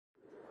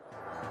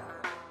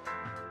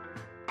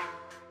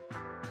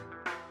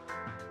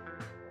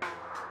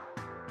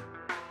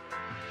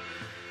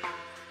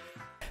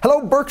Hello,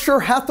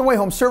 Berkshire Hathaway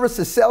Home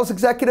Services sales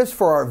executives,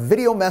 for our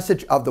video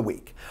message of the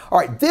week. All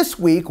right, this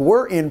week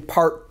we're in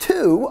part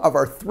 2 of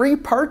our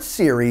 3-part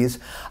series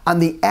on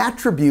the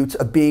attributes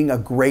of being a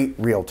great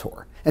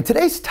realtor. And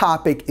today's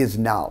topic is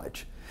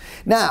knowledge.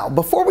 Now,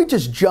 before we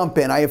just jump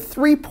in, I have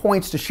 3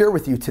 points to share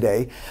with you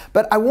today,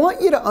 but I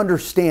want you to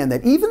understand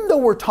that even though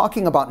we're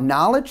talking about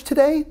knowledge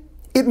today,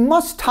 it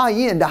must tie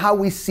into how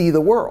we see the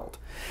world.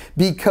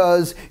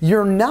 Because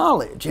your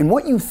knowledge and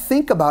what you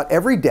think about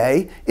every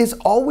day is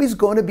always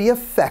going to be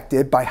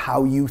affected by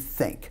how you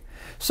think.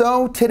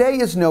 So today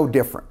is no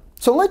different.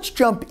 So let's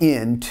jump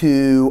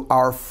into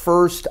our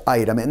first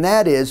item, and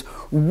that is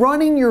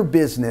running your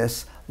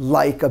business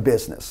like a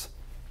business.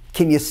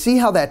 Can you see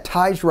how that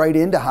ties right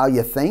into how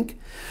you think?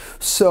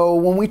 So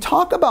when we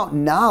talk about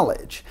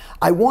knowledge,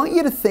 I want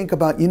you to think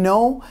about,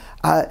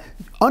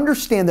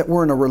 understand that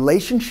we're in a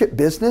relationship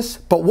business,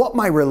 but what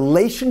my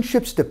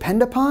relationships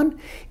depend upon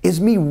is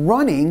me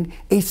running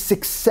a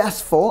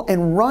successful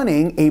and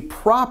running a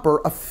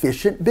proper,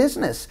 efficient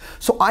business.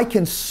 So I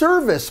can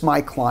service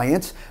my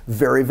clients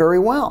very, very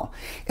well.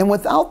 And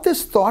without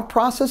this thought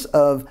process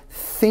of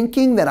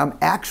thinking that I'm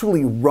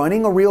actually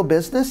running a real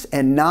business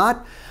and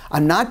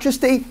I'm not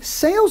just a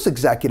sales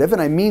executive,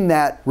 and I mean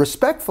that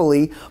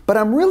respectfully, but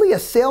I'm really a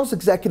sales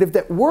executive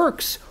that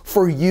works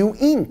for you,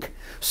 Inc.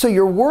 So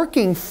you're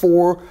working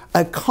for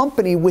a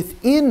company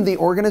within the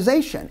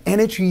organization,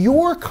 and it's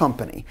your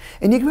company.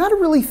 And you've got to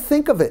really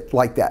think of it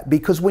like that,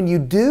 because when you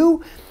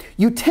do,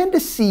 you tend to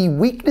see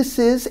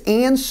weaknesses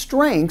and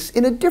strengths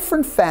in a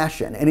different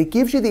fashion, and it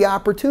gives you the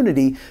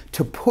opportunity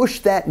to push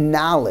that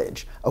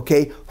knowledge,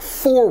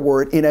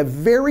 forward in a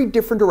very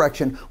different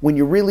direction when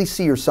you really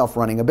see yourself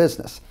running a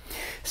business.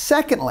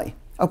 Secondly,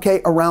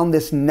 around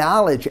this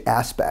knowledge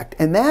aspect,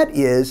 and that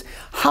is,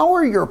 how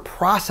are your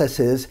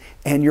processes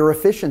and your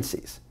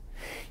efficiencies?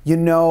 A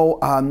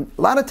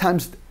lot of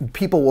times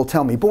people will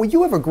tell me, boy,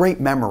 you have a great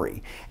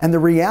memory. And the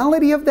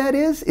reality of that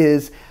is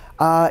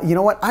you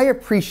know what, I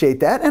appreciate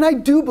that, and I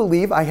do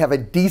believe I have a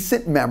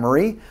decent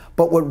memory,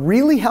 but what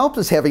really helps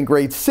is having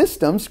great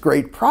systems,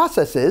 great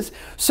processes,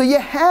 so you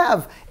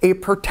have a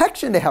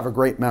protection to have a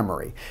great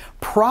memory.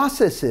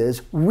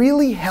 Processes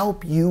really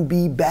help you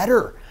be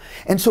better.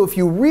 And so if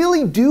you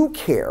really do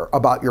care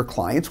about your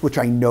clients, which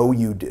I know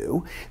you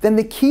do, then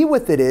the key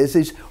with it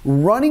is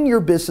running your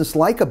business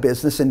like a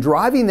business and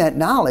driving that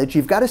knowledge.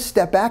 You've got to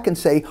step back and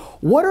say,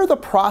 what are the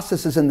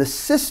processes and the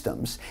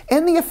systems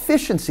and the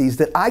efficiencies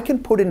that I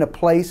can put into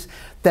place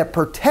that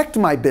protect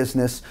my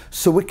business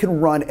so it can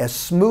run as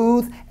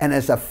smooth and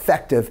as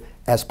effective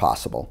as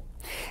possible?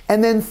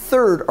 And then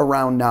third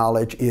around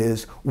knowledge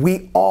is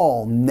we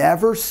all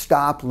never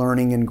stop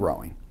learning and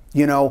growing.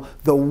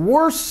 The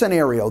worst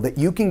scenario that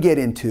you can get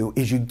into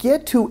is you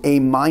get to a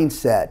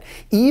mindset,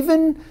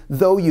 even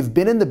though you've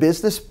been in the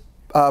business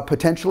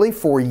potentially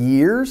for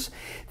years,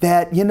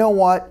 that, you know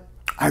what,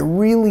 I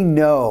really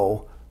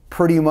know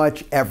pretty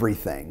much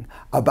everything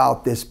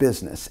about this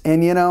business.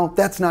 And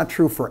that's not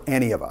true for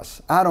any of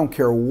us. I don't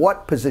care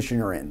what position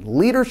you're in,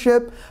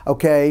 leadership,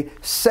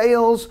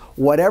 sales,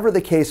 whatever the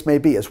case may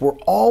be, is we're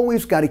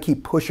always got to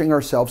keep pushing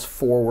ourselves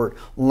forward,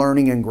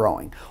 learning and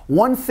growing.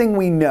 One thing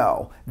we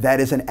know that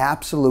is an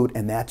absolute,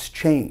 and that's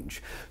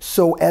change.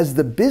 So as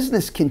the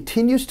business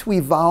continues to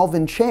evolve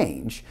and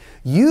change,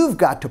 you've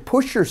got to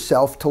push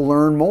yourself to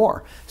learn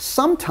more.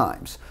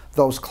 Sometimes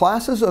those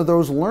classes or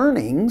those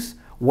learnings,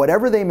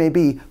 whatever they may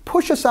be,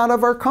 push us out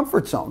of our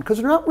comfort zone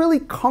because we're not really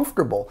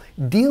comfortable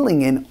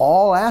dealing in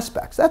all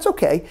aspects. That's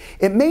okay.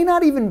 It may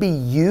not even be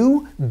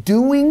you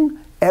doing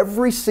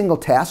every single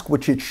task,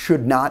 which it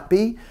should not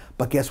be,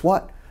 but guess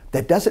what?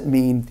 That doesn't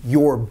mean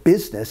your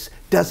business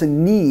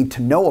doesn't need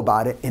to know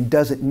about it and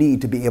doesn't need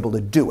to be able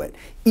to do it,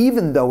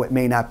 even though it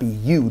may not be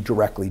you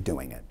directly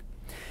doing it.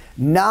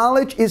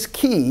 Knowledge is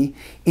key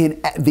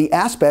in the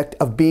aspect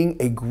of being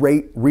a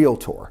great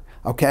realtor.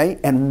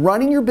 And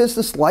running your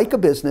business like a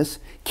business,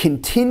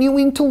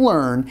 continuing to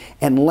learn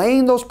and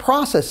laying those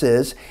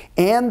processes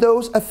and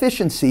those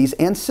efficiencies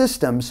and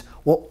systems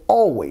will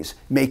always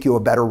make you a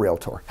better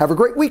realtor. Have a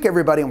great week,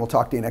 everybody, and we'll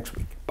talk to you next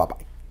week.